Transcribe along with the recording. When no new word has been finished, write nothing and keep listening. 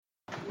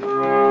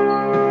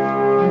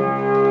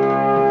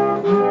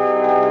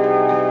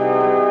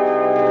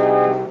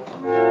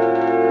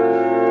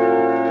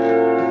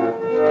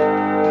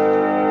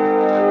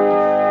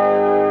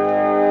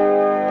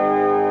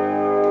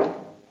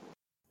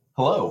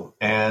Hello,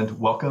 and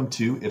welcome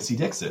to Ipsy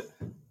Dixit.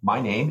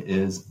 My name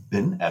is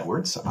Ben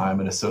Edwards.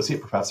 I'm an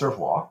associate professor of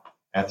law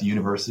at the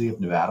University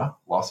of Nevada,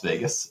 Las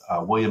Vegas,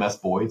 William S.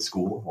 Boyd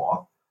School of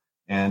Law.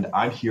 And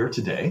I'm here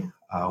today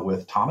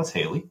with Thomas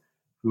Haley,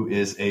 who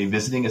is a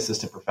visiting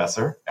assistant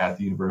professor at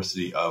the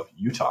University of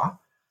Utah,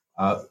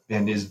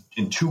 and is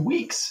in 2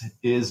 weeks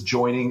is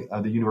joining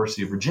the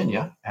University of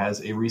Virginia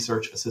as a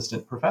research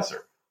assistant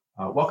professor.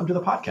 Welcome to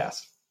the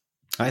podcast.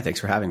 Hi,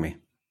 thanks for having me.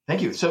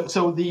 Thank you.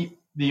 So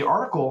the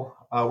article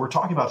we're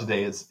talking about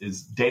today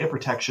is data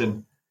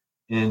protection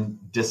in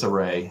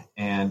disarray,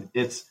 and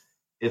it's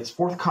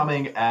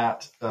forthcoming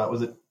at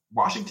was it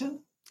Washington?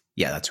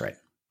 Yeah, that's right.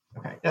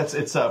 Okay,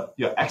 it's a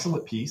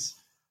excellent piece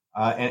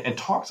and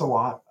talks a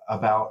lot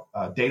about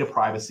data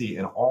privacy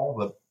and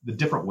all the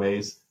different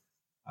ways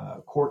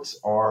courts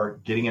are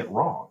getting it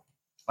wrong.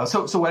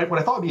 So what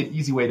I thought would be an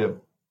easy way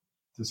to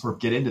sort of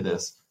get into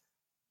this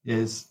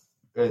is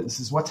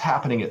what's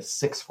happening at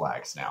Six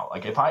Flags now.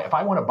 Like if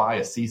I want to buy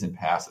a season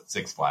pass at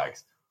Six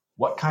Flags,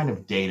 what kind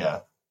of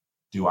data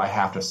do I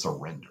have to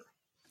surrender?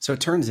 So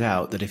it turns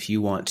out that if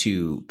you want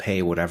to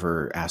pay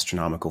whatever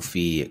astronomical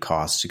fee it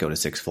costs to go to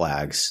Six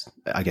Flags,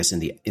 I guess in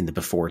the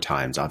before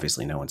times,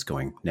 obviously no one's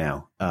going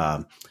now,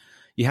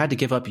 you had to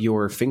give up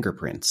your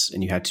fingerprints,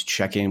 and you had to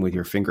check in with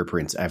your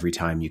fingerprints every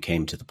time you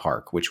came to the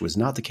park, which was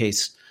not the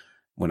case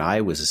when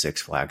I was a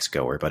Six Flags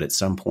goer, but at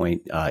some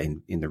point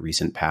in the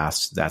recent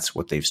past, that's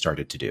what they've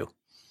started to do.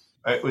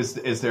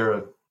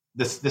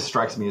 This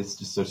strikes me as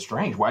just so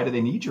strange. Why do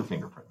they need your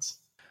fingerprints?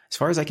 As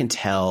far as I can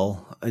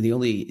tell, the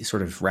only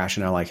sort of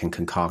rationale I can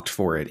concoct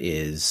for it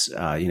is,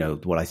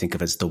 what I think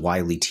of as the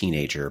wily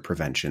teenager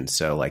prevention.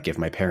 So like if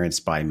my parents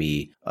buy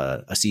me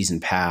a season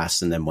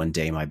pass and then one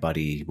day my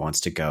buddy wants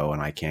to go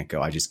and I can't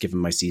go, I just give him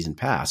my season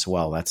pass.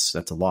 Well, that's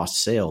a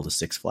lost sale to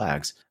Six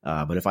Flags.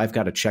 But if I've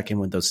got to check in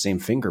with those same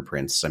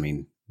fingerprints, I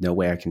mean, no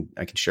way I can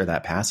share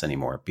that pass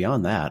anymore.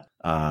 Beyond that,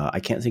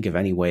 I can't think of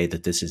any way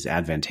that this is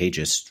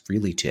advantageous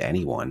really to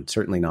anyone,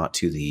 certainly not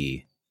to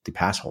the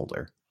pass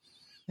holder.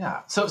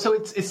 Yeah. So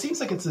it seems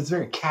like it's this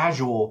very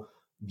casual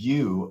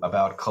view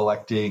about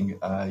collecting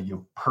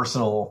your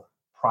personal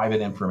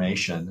private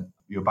information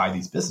by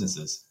these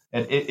businesses.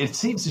 And it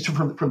seems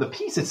from the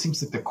piece, it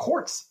seems like the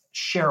courts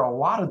share a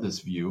lot of this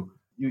view.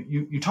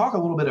 You talk a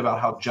little bit about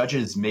how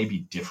judges may be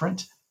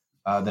different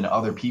than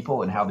other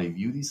people and how they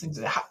view these things.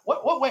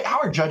 What way?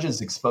 How are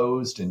judges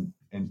exposed and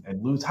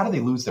lose? How do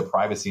they lose their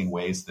privacy in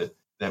ways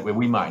that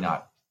we might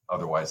not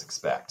otherwise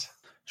expect?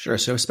 Sure.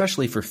 So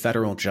especially for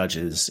federal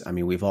judges, I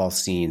mean, we've all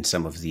seen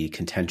some of the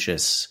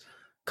contentious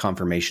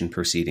confirmation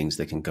proceedings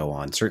that can go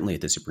on, certainly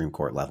at the Supreme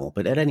Court level.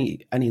 But at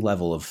any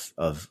level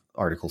of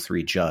Article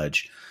III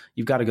judge,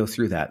 you've got to go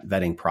through that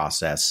vetting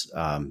process.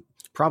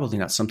 Probably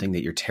not something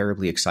that you're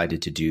terribly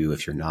excited to do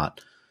if you're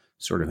not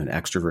sort of an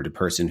extroverted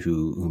person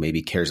who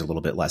maybe cares a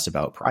little bit less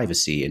about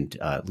privacy. And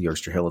Lior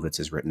Strahilovitz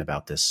has written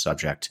about this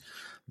subject,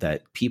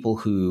 that people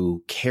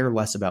who care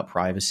less about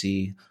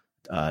privacy,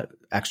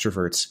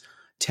 extroverts,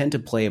 tend to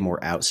play a more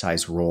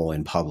outsized role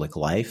in public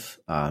life.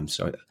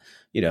 Obviously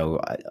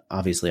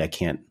I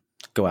can't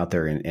go out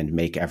there and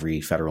make every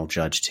federal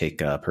judge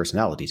take a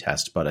personality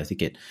test, but I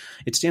think it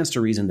stands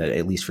to reason that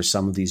at least for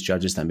some of these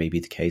judges, that may be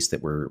the case,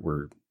 that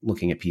we're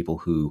looking at people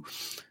who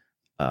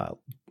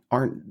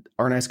aren't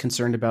as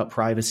concerned about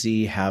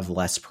privacy, have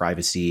less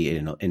privacy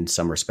in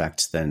some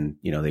respects than,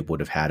 they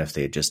would have had if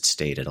they had just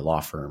stayed at a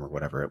law firm or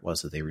whatever it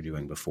was that they were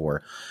doing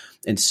before.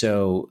 And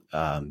so,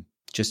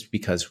 just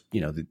because,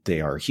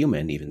 they are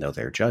human, even though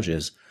they're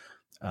judges,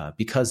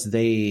 because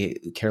they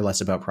care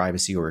less about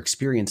privacy or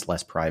experience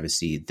less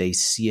privacy, they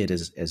see it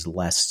as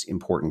less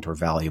important or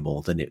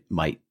valuable than it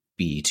might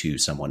be to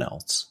someone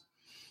else.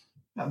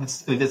 Now,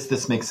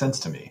 this makes sense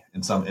to me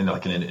in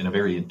a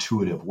very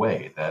intuitive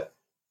way, that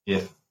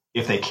if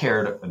they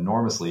cared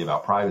enormously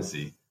about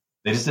privacy,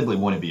 they just simply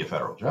wouldn't be a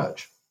federal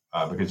judge,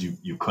 because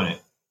you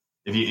couldn't.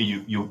 If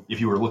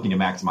you were looking to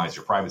maximize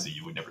your privacy,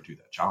 you would never do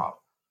that job.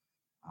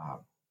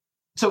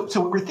 So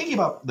we're thinking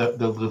about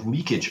the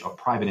leakage of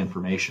private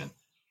information.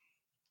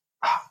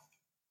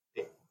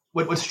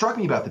 What struck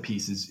me about the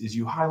piece is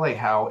you highlight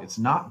how it's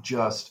not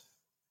just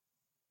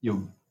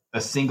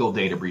a single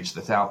data breach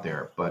that's out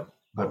there,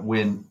 but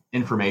when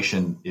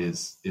information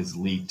is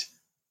leaked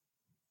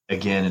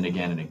again and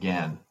again and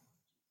again,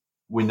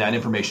 when that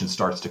information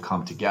starts to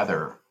come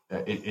together,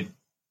 it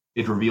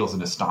reveals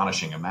an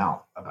astonishing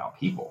amount about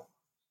people.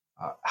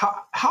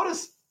 How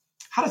does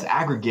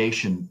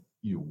aggregation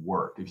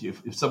work?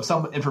 If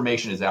some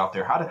information is out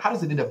there, how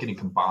does it end up getting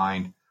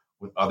combined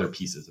with other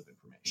pieces of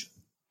information?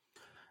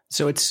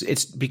 So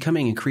it's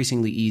becoming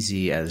increasingly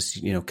easy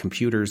as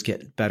computers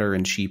get better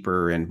and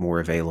cheaper and more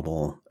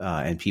available,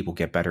 and people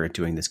get better at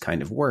doing this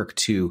kind of work,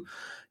 to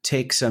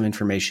take some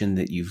information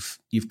that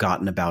you've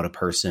gotten about a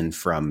person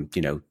from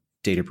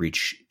data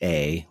breach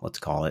A, let's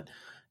call it,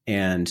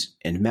 and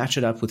match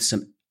it up with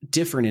some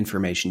different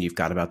information you've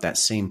got about that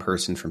same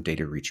person from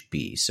data breach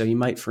B. So you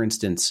might, for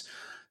instance,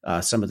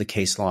 some of the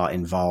case law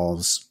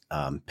involves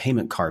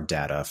payment card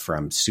data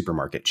from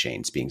supermarket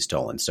chains being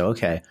stolen. So,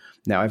 okay,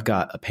 now I've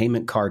got a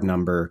payment card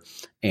number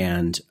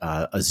and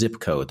a zip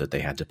code that they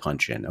had to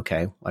punch in.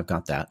 Okay, I've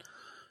got that.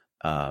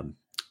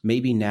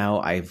 Maybe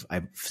now I've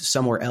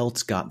somewhere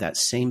else got that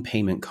same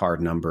payment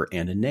card number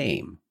and a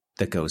name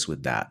that goes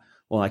with that.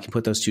 Well, I can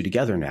put those two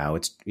together now.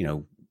 It's,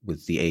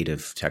 with the aid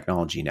of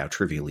technology now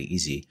trivially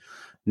easy.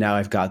 Now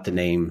I've got the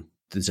name,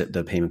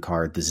 the payment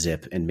card, the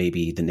zip, and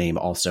maybe the name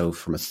also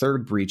from a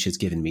third breach has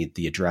given me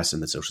the address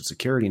and the social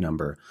security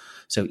number.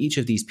 So each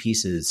of these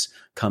pieces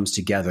comes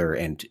together,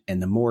 and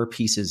the more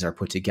pieces are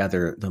put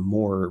together, the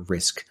more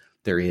risk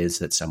there is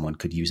that someone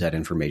could use that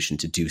information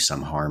to do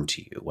some harm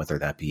to you, whether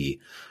that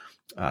be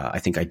I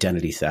think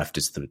identity theft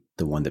is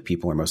the one that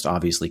people are most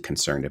obviously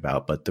concerned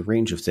about, but the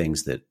range of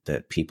things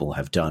that people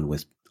have done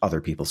with other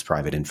people's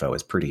private info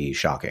is pretty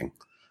shocking.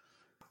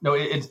 No,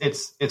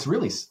 it's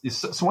really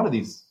so one of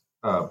these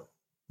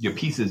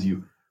pieces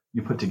you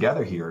put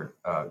together here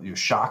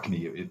shocked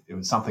me. It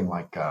was something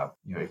like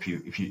if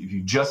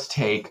you just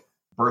take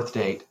birth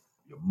date,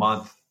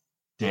 month,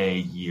 day,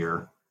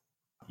 year,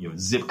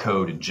 zip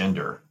code, and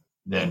gender,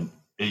 then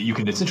you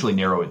can essentially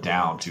narrow it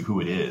down to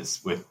who it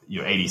is with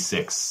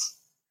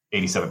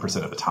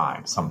 87% of the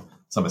time, some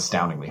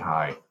astoundingly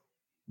high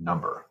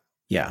number.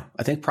 Yeah,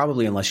 I think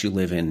probably unless you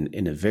live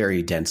in a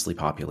very densely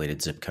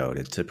populated zip code,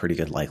 it's a pretty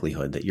good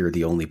likelihood that you're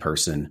the only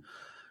person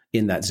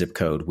in that zip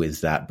code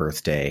with that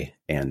birthday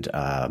and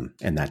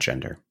that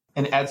gender.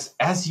 And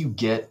as you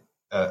get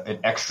an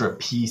extra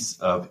piece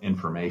of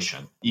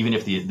information, even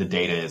if the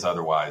data is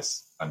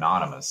otherwise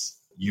anonymous,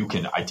 you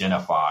can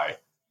identify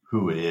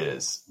who it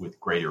is with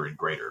greater and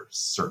greater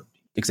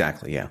certainty.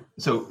 Exactly. Yeah.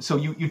 So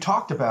you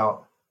talked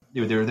about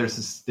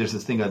there's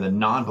this thing of the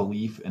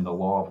non-belief in the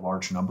law of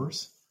large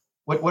numbers.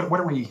 What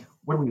are we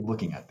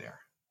looking at there?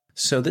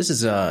 So this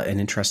is an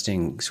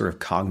interesting sort of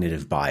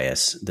cognitive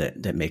bias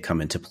that may come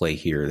into play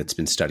here. That's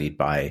been studied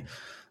by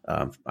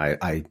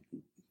I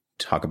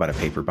talk about a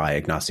paper by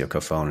Ignacio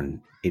Cofone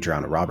and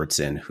Adriana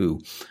Robertson,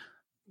 who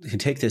can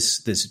take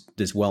this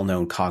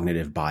well-known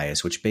cognitive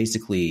bias, which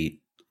basically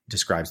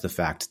describes the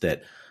fact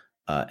that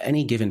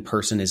any given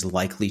person is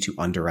likely to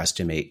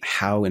underestimate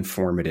how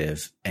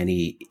informative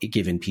any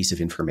given piece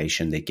of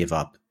information they give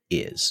up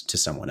is to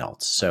someone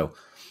else. So,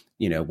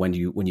 when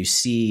you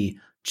see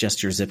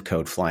just your zip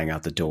code flying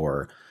out the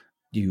door,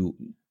 you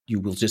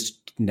will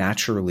just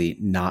naturally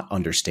not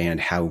understand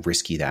how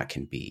risky that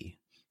can be.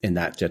 And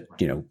that,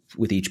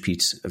 with each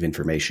piece of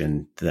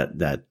information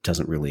that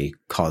doesn't really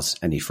cause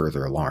any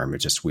further alarm.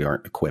 It's just, we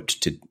aren't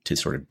equipped to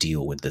sort of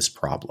deal with this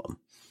problem.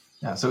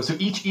 Yeah. So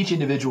each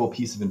individual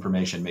piece of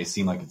information may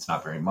seem like it's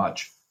not very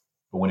much,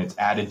 but when it's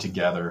added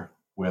together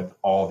with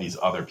all these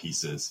other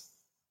pieces,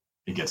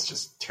 it gets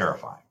just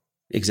terrifying.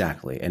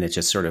 Exactly. And it's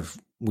just sort of,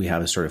 we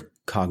have a sort of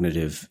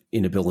cognitive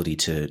inability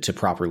to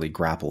properly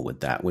grapple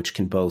with that, which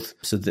can both,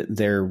 so that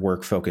their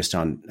work focused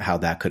on how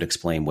that could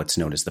explain what's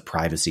known as the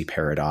privacy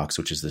paradox,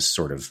 which is this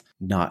sort of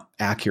not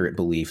accurate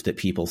belief that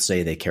people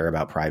say they care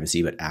about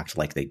privacy, but act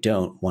like they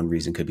don't. One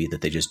reason could be that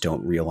they just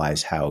don't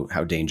realize how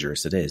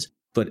dangerous it is.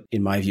 But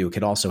in my view, it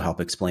could also help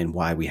explain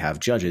why we have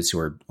judges who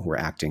are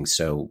acting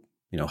so,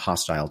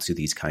 hostile to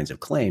these kinds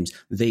of claims.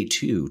 They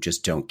too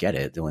just don't get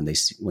it. When they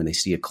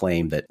see a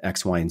claim that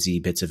X, Y, and Z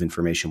bits of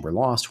information were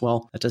lost,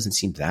 well, that doesn't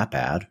seem that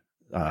bad.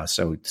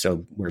 So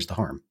where's the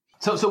harm?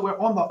 So we're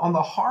on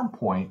the harm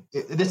point.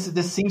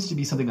 This seems to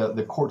be something that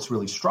the courts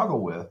really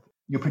struggle with.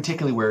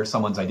 Particularly where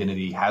someone's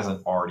identity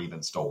hasn't already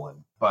been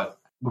stolen. But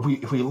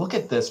if we look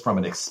at this from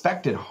an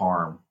expected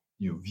harm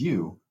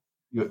view,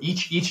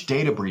 each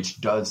data breach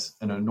does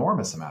an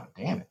enormous amount of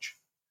damage.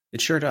 It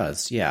sure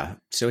does. Yeah.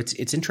 So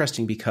it's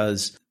interesting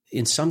because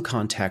in some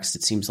contexts,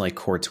 it seems like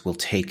courts will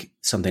take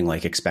something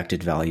like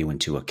expected value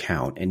into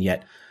account. And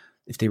yet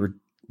if they were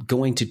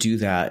going to do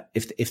that,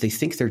 if they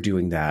think they're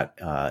doing that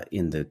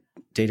in the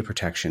data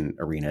protection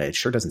arena, it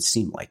sure doesn't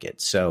seem like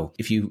it. So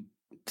if you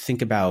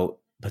think about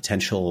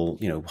potential,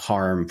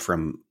 harm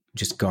from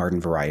just garden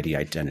variety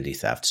identity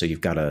theft. So you've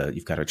got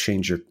to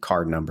change your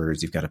card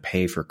numbers. You've got to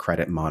pay for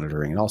credit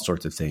monitoring and all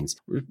sorts of things.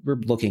 We're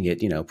looking at,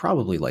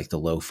 probably like the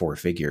low four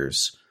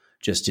figures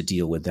just to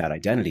deal with that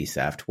identity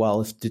theft.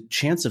 Well, if the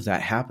chance of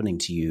that happening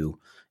to you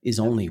is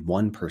only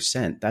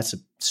 1%, that's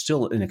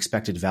still an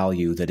expected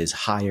value that is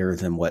higher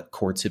than what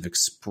courts have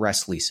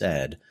expressly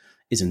said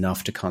is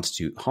enough to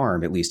constitute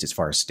harm, at least as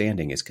far as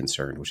standing is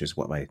concerned, which is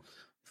what my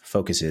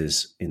focus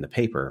is in the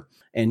paper.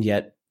 And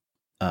yet,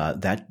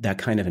 that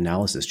kind of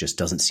analysis just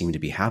doesn't seem to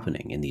be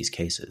happening in these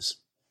cases.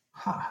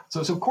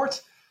 So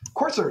courts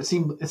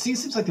it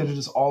seems like they're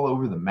just all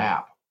over the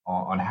map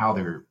on how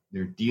they're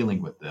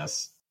dealing with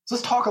this. So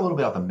let's talk a little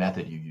bit about the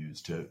method you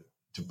used to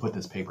put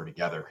this paper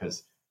together,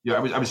 because I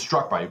was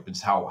struck by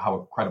just how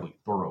incredibly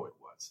thorough it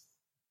was.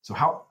 So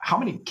how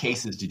many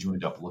cases did you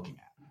end up looking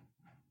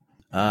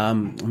at?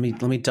 Let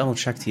me double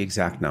check the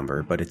exact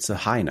number, but it's a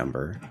high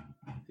number.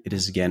 It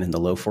is, again, in the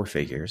low four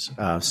figures.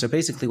 So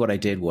basically what I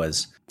did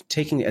was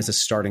taking as a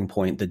starting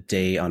point the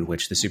day on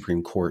which the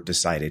Supreme Court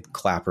decided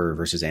Clapper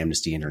versus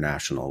Amnesty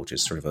International, which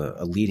is sort of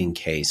a leading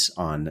case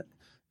on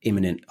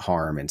imminent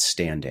harm and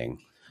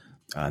standing.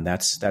 And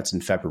that's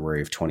in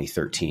February of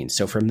 2013.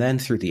 So from then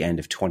through the end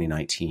of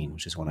 2019,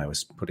 which is when I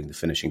was putting the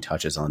finishing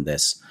touches on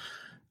this,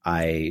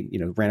 I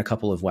ran a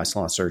couple of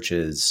Westlaw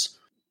searches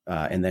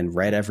and then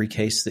read every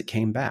case that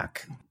came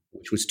back,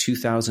 which was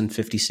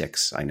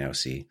 2,056. I now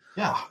see.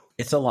 Yeah,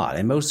 it's a lot,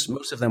 and most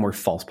of them were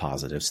false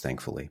positives,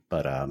 thankfully.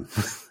 But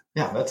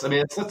yeah, that's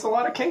a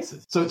lot of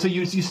cases. So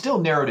you still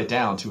narrowed it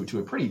down to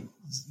a pretty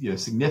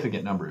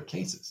significant number of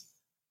cases.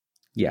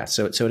 Yeah,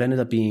 so it ended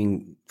up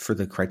being, for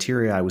the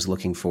criteria I was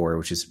looking for,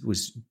 which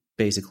was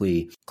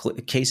basically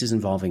cases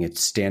involving a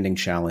standing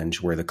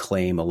challenge where the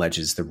claim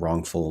alleges the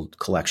wrongful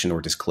collection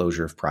or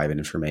disclosure of private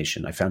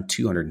information. I found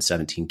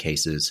 217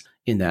 cases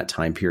in that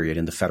time period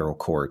in the federal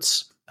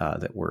courts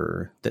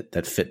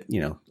that fit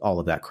all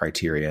of that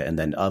criteria. And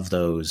then of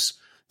those,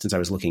 since I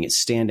was looking at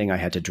standing, I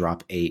had to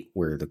drop 8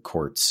 where the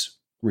courts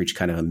reach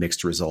kind of a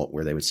mixed result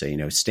where they would say,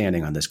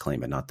 standing on this claim,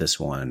 but not this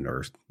one,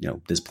 or,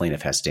 this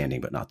plaintiff has standing,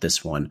 but not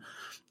this one.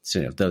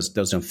 So those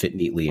don't fit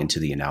neatly into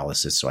the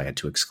analysis. So I had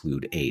to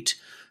exclude 8,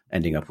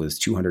 ending up with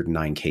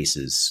 209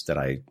 cases that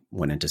I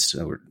went into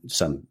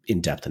some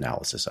in-depth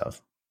analysis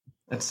of.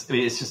 It's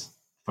just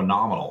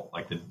phenomenal,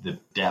 like the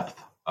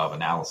depth of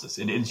analysis.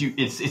 And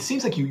it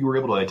seems like you were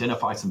able to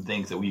identify some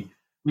things that we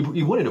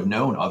wouldn't have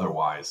known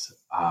otherwise.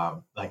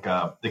 Like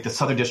the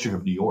Southern District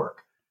of New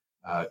York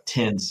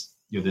tends,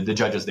 the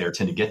judges there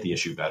tend to get the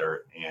issue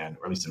better,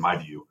 or at least in my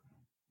view,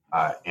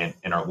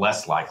 and are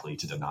less likely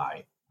to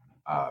deny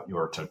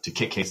or to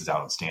kick cases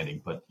out on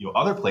standing. But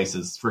other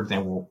places, for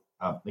example,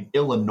 like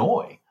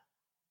Illinois,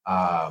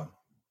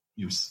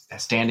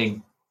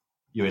 standing,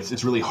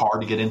 it's really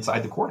hard to get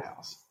inside the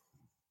courthouse.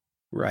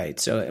 Right.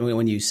 So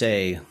when you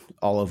say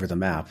all over the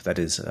map, that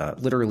is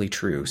literally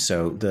true.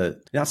 So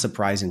not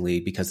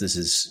surprisingly, because this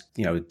is,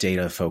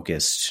 data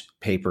focused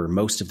paper,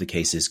 most of the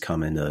cases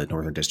come in the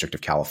Northern District of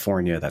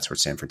California. That's where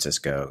San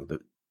Francisco, the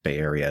Bay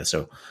Area.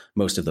 So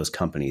most of those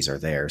companies are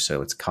there.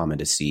 So it's common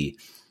to see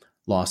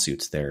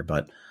lawsuits there.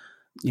 But,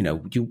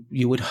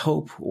 you would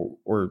hope,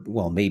 or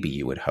maybe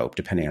you would hope,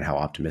 depending on how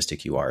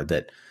optimistic you are,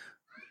 that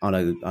on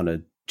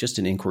a just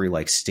an inquiry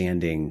like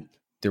standing,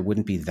 there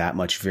wouldn't be that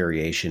much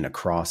variation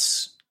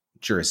across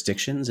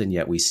jurisdictions. And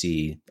yet we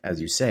see,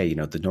 as you say,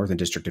 the Northern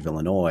District of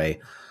Illinois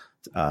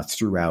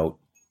throughout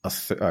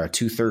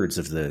 2/3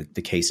 of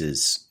the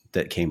cases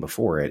that came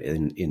before it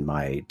in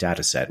my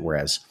data set,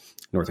 whereas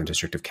Northern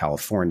District of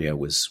California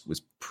was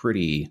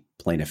pretty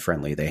plaintiff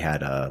friendly. They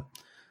had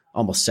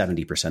almost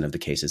 70% of the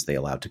cases they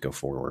allowed to go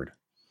forward.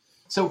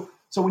 So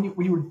when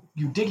you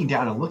were digging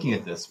down and looking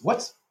at this,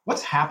 what's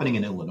happening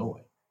in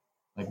Illinois?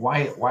 Like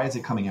why is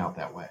it coming out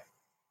that way?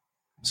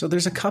 So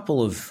there's a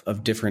couple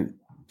of different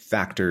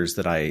factors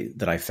that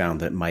I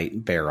found that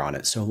might bear on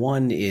it. So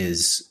one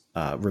is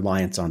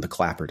reliance on the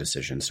Clapper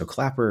decision. So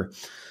Clapper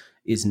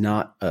is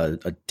not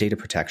a data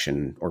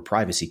protection or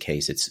privacy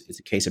case. It's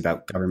a case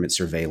about government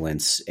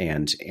surveillance,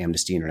 and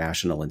Amnesty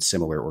International and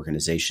similar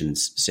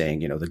organizations saying,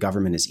 the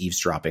government is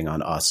eavesdropping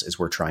on us as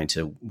we're trying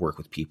to work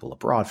with people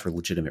abroad for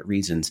legitimate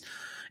reasons.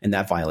 And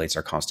that violates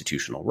our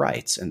constitutional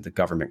rights. And the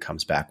government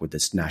comes back with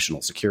this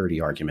national security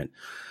argument.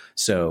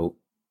 So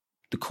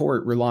the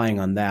court, relying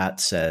on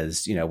that,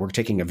 says, we're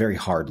taking a very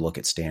hard look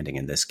at standing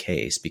in this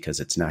case because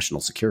it's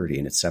national security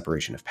and it's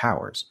separation of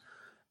powers.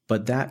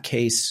 But that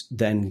case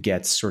then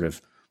gets sort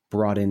of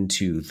brought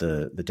into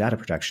the data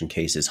protection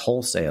cases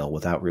wholesale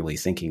without really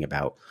thinking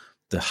about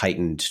the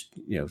heightened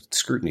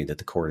scrutiny that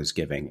the court is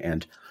giving.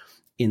 And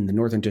in the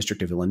Northern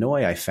District of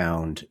Illinois, I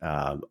found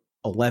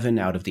 11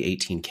 out of the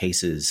 18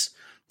 cases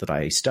that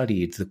I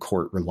studied, the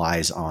court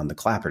relies on the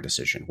Clapper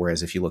decision.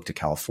 Whereas if you look to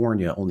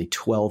California, only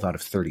 12 out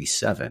of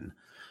 37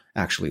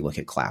 actually look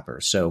at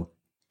Clapper. So,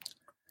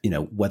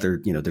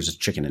 whether, there's a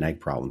chicken and egg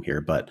problem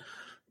here, but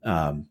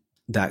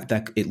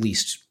that at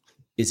least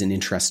is an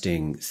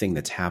interesting thing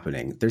that's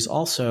happening. There's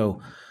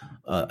also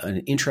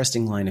an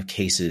interesting line of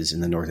cases in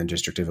the Northern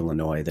District of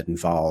Illinois that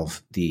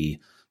involve the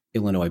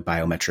Illinois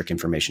Biometric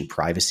Information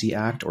Privacy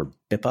Act, or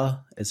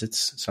BIPA, as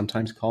it's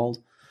sometimes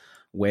called,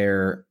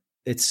 where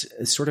it's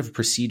sort of a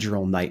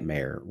procedural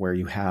nightmare where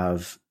you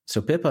have,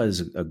 so BIPA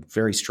is a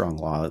very strong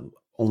law,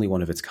 only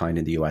one of its kind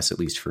in the US, at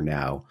least for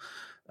now.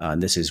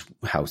 And this is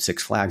how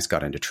Six Flags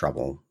got into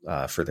trouble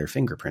for their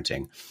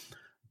fingerprinting.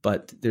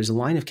 But there's a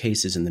line of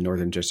cases in the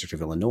Northern District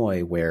of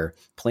Illinois where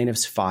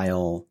plaintiffs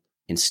file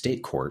in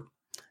state court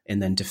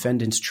and then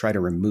defendants try to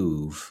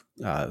remove,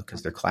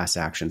 because they're class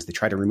actions, they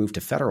try to remove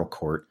to federal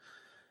court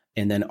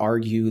and then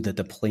argue that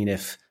the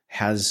plaintiff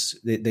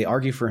they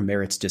argue for a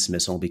merits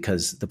dismissal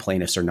because the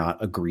plaintiffs are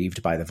not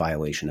aggrieved by the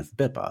violation of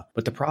BIPA.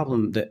 But the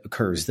problem that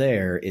occurs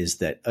there is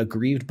that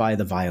aggrieved by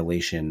the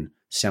violation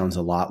sounds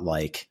a lot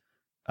like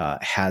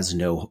has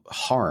no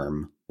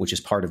harm, which is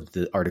part of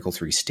the Article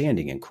 3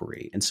 standing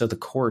inquiry. And so the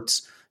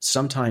courts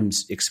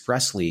sometimes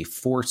expressly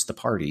force the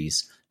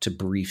parties to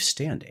brief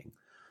standing.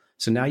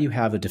 So now you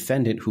have a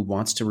defendant who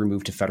wants to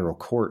remove to federal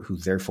court, who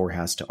therefore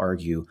has to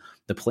argue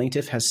the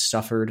plaintiff has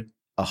suffered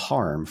a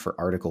harm for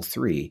Article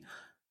 3,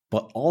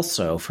 but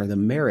also for the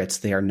merits,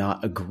 they are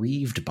not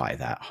aggrieved by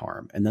that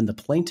harm. And then the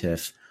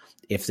plaintiff,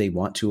 if they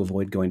want to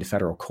avoid going to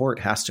federal court,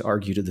 has to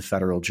argue to the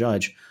federal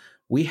judge,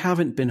 we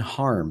haven't been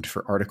harmed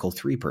for Article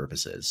 3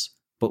 purposes,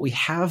 but we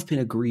have been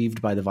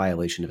aggrieved by the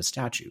violation of a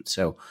statute.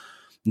 So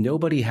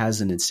nobody has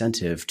an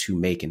incentive to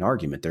make an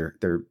argument.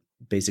 They're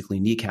basically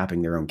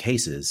kneecapping their own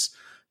cases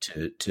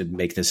to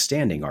make this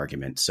standing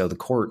argument. So the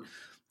court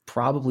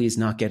probably is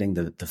not getting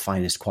the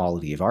finest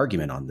quality of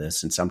argument on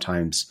this. And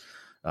sometimes,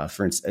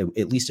 for instance,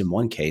 at least in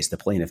one case, the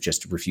plaintiff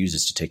just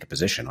refuses to take a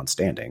position on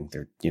standing.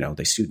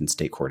 They sued in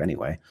state court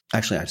anyway.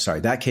 Actually, I'm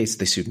sorry, that case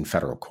they sued in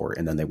federal court,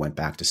 and then they went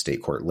back to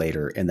state court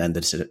later, and then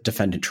the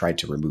defendant tried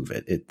to remove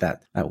it.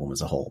 That one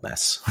was a whole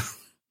mess.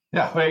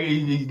 Yeah, well,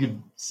 you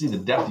could see the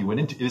depth you went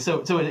into.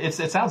 So it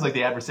sounds like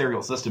the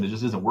adversarial system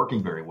just isn't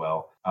working very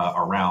well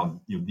around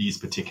these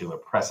particular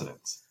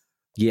precedents.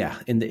 Yeah,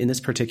 in this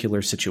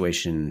particular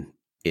situation,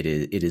 it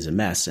is a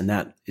mess, and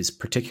that is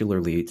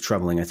particularly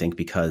troubling, I think,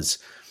 because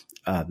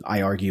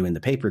I argue in the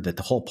paper that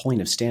the whole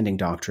point of standing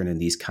doctrine in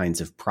these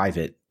kinds of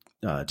private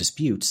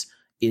disputes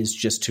is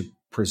just to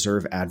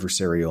preserve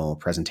adversarial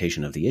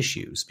presentation of the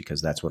issues,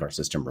 because that's what our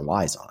system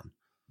relies on.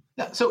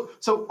 Yeah. So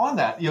on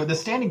that, the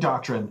standing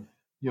doctrine,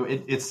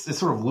 it's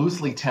sort of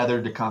loosely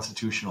tethered to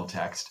constitutional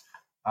text.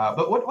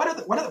 But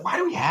why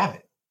do we have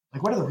it?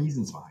 Like, what are the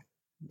reasons behind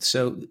it?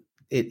 So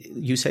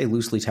you say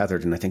loosely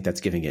tethered, and I think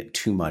that's giving it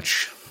too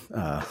much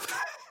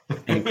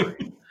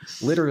anchoring.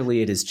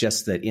 Literally, it is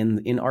just that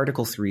in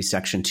Article 3,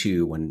 Section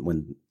 2,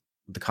 when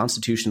the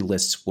Constitution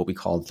lists what we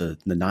call the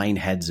 9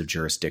 heads of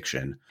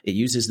jurisdiction, it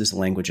uses this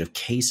language of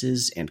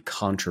cases and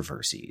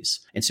controversies.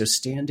 And so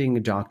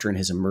standing doctrine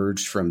has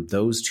emerged from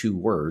those two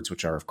words,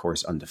 which are, of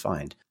course,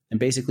 undefined, and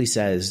basically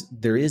says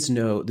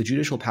the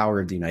judicial power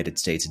of the United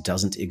States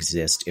doesn't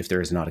exist if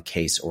there is not a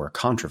case or a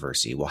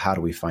controversy. Well, how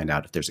do we find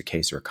out if there's a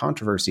case or a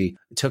controversy?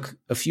 It took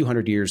a few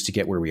hundred years to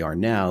get where we are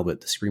now,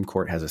 but the Supreme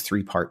Court has a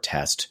 3-part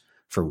test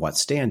for what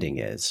standing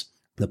is.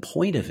 The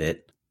point of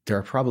it, there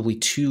are probably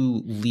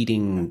 2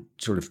 leading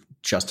sort of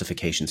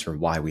justifications for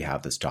why we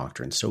have this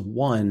doctrine. So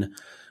one,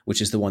 which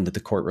is the one that the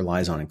court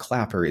relies on in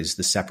Clapper, is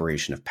the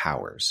separation of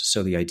powers.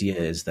 So the idea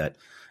is that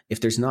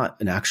if there's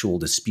not an actual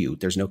dispute,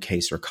 there's no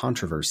case or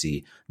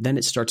controversy, then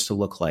it starts to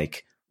look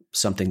like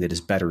something that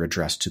is better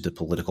addressed to the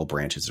political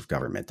branches of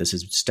government. This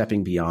is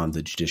stepping beyond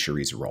the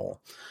judiciary's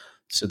role.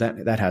 So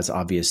that has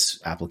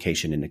obvious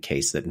application in a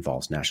case that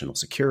involves national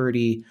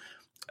security.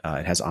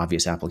 It has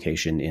obvious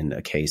application in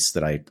a case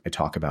that I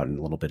talk about in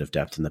a little bit of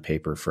depth in the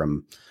paper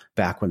from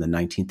back when the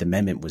 19th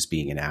Amendment was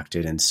being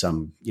enacted, and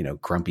some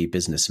grumpy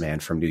businessman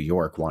from New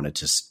York wanted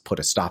to put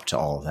a stop to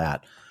all of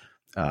that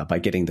by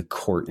getting the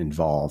court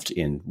involved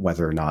in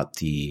whether or not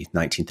the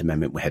 19th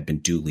Amendment had been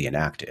duly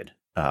enacted.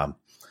 But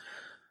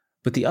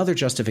the other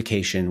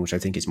justification, which I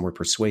think is more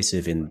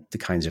persuasive in the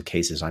kinds of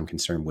cases I'm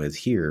concerned with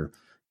here,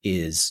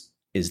 is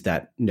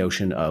that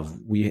notion of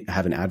we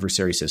have an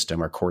adversary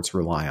system, our courts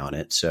rely on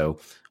it. So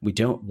we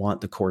don't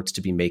want the courts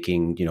to be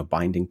making,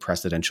 binding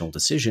precedential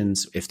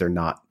decisions if they're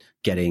not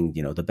getting,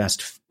 the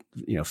best,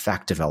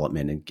 fact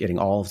development and getting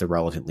all of the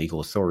relevant legal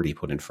authority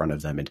put in front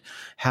of them and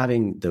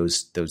having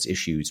those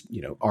issues,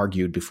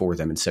 argued before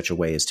them in such a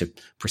way as to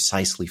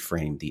precisely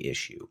frame the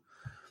issue.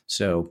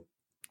 So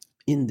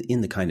in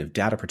the kind of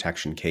data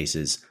protection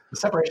cases, the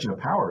separation of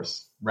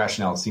powers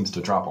rationale seems to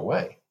drop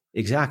away.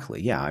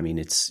 Exactly. Yeah. I mean,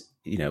 it's,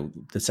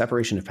 the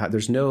separation of power,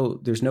 there's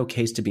no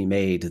case to be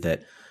made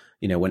that,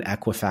 when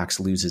Equifax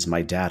loses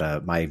my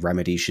data, my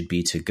remedy should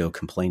be to go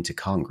complain to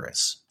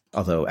Congress.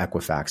 Although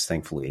Equifax,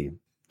 thankfully,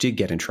 did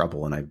get in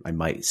trouble, and I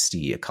might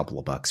see a couple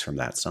of bucks from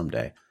that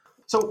someday.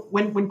 So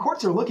when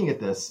courts are looking at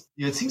this,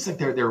 it seems like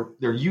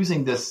they're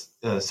using this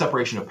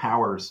separation of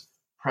powers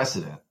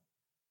precedent,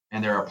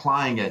 and they're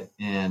applying it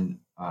in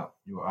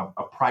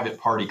a private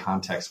party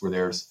context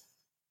where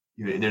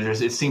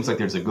it seems like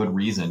there's a good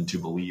reason to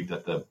believe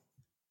that the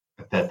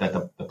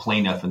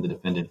plaintiff and the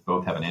defendant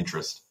both have an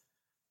interest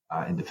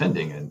in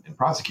defending and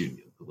prosecuting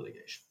the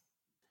litigation.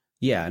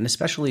 Yeah, and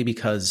especially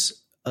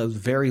because a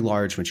very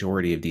large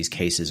majority of these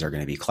cases are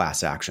going to be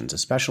class actions,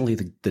 especially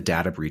the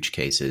data breach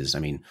cases. I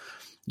mean,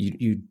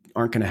 you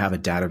aren't going to have a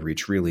data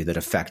breach really that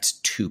affects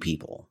 2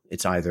 people.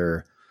 It's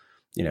either,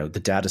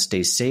 the data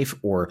stays safe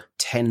or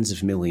tens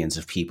of millions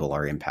of people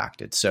are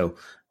impacted. So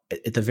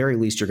at the very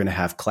least, you're going to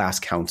have class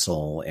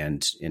counsel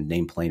and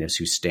named plaintiffs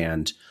who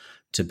stand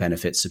to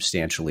benefit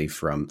substantially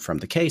from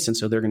the case. And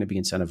so they're going to be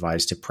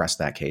incentivized to press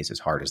that case as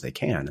hard as they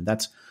can. And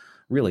that's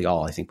really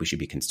all I think we should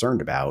be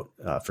concerned about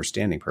for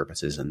standing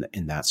purposes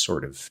in that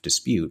sort of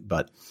dispute.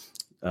 But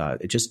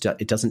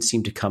it doesn't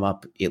seem to come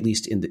up, at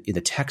least in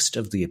the text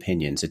of the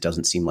opinions. It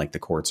doesn't seem like the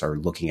courts are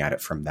looking at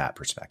it from that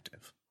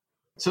perspective.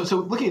 So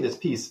looking at this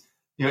piece,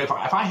 if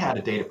I had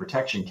a data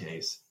protection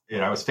case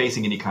and I was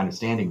facing any kind of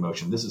standing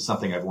motion, this is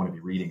something I'd want to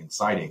be reading and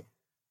citing.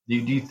 Do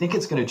you think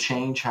it's going to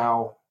change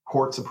how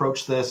courts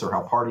approach this or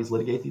how parties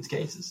litigate these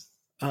cases?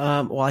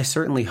 Well, I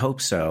certainly hope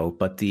so,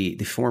 but the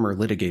former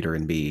litigator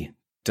in me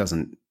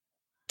doesn't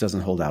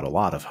hold out a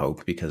lot of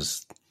hope,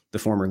 because the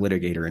former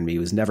litigator in me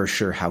was never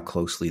sure how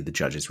closely the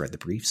judges read the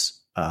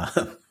briefs.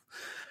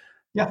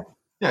 Yeah,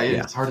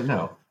 it's hard to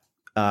know.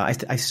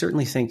 I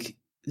certainly think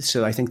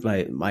so. I think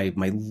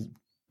my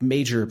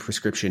major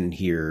prescription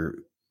here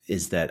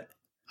is that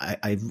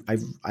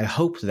I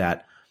hope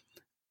that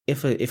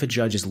if a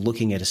judge is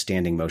looking at a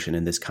standing motion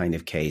in this kind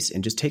of case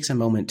and just takes a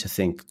moment to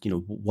think,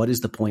 what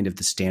is the point of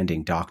the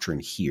standing doctrine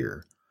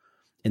here?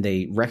 And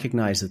they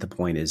recognize that the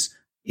point is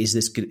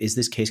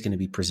this case going to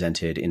be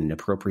presented in an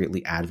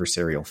appropriately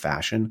adversarial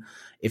fashion?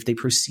 If they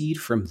proceed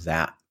from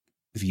that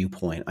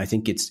viewpoint, I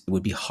think it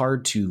would be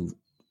hard to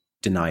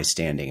deny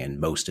standing in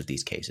most of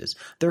these cases.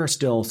 There are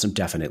still some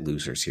definite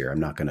losers here. I'm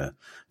not going to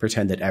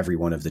pretend that every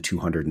one of the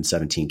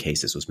 217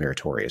 cases was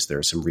meritorious. There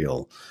are some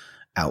real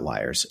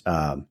outliers.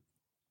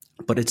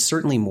 But it's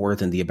certainly more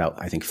than the about,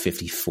 I think,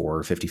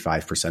 54,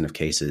 55% of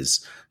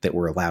cases that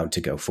were allowed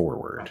to go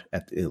forward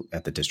at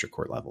the district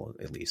court level,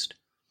 at least.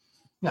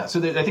 Yeah, so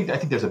I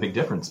think there's a big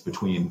difference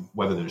between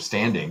whether they're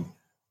standing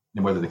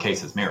and whether the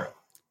case has merit.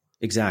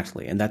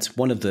 Exactly. And that's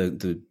one of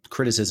the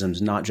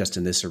criticisms, not just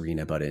in this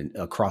arena, but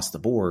across the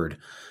board,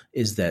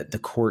 is that the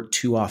court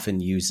too often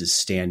uses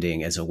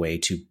standing as a way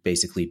to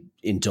basically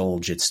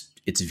indulge its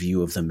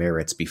view of the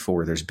merits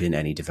before there's been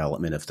any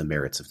development of the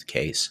merits of the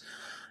case.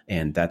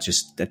 And that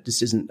just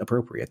isn't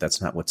appropriate. That's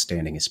not what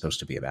standing is supposed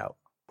to be about.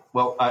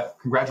 Well,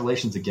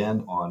 congratulations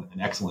again on an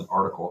excellent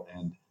article.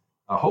 And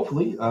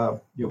hopefully,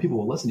 people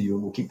will listen to you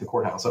and we'll keep the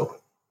courthouse open.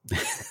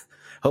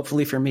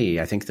 Hopefully for me.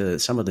 I think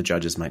some of the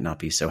judges might not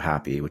be so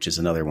happy, which is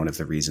another one of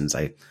the reasons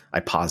I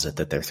posit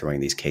that they're throwing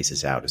these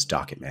cases out as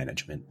docket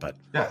management. But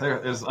yeah,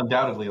 there's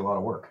undoubtedly a lot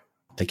of work.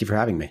 Thank you for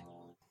having me.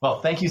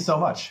 Well, thank you so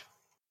much.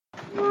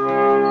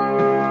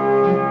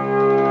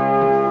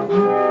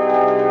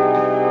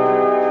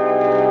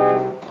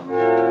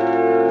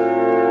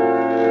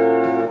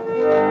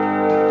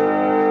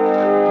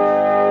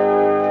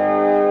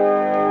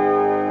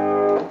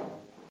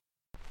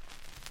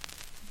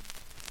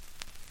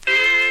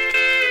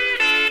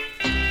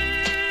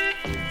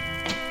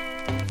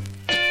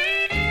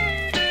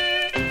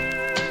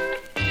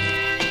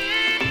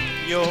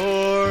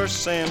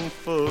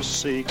 Sinful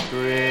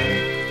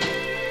secret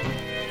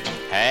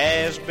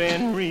has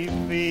been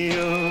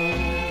revealed.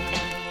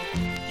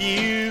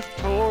 You've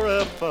tore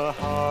up a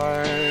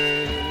heart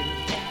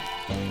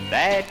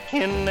that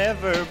can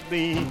never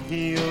be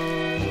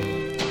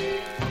healed.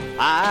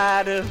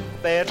 I'd have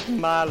bet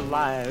my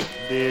life,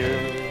 dear,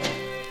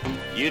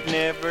 you'd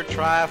never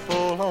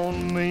trifle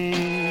on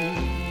me.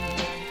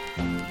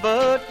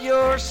 But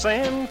your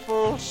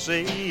sinful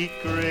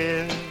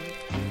secret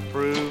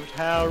proved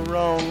how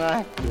wrong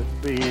I could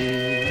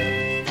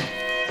be.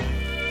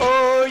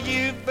 Oh,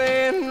 you've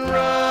been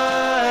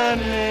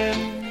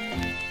running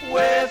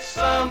with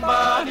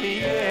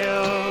somebody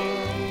else.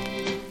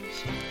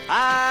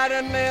 I'd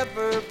have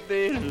never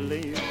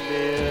believed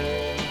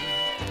it,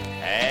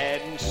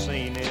 hadn't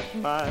seen it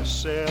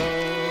myself.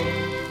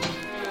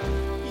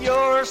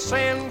 Your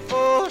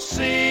sinful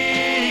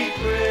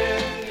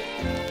secret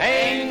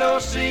ain't no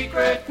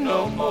secret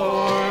no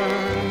more.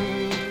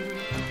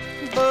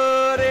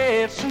 But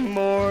it's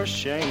more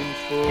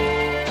shameful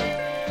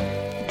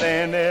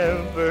than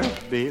ever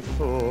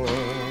before.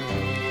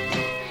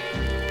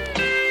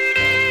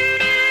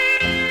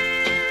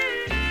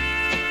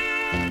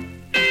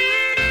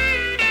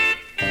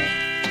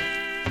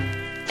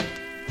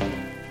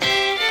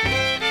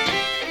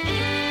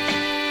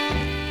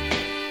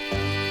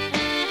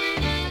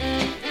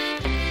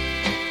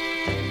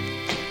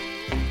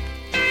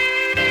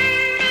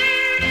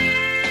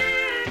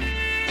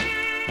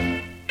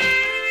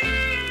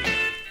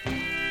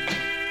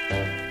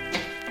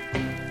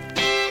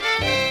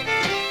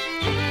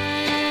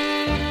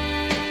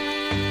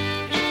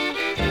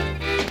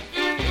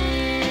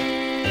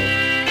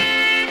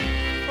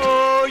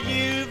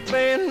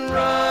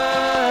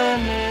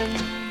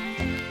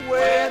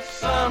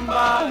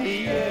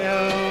 Somebody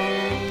else,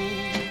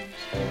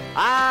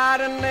 I'd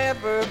have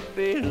never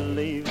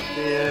believed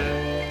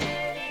it,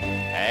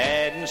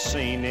 hadn't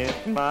seen it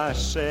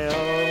myself.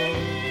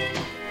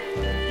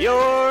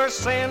 Your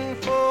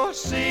sinful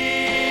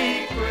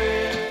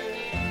secret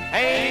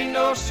ain't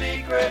no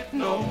secret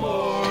no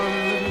more,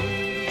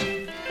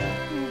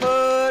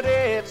 but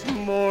it's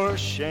more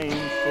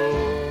shameful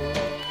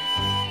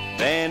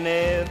than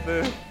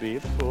ever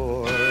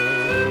before.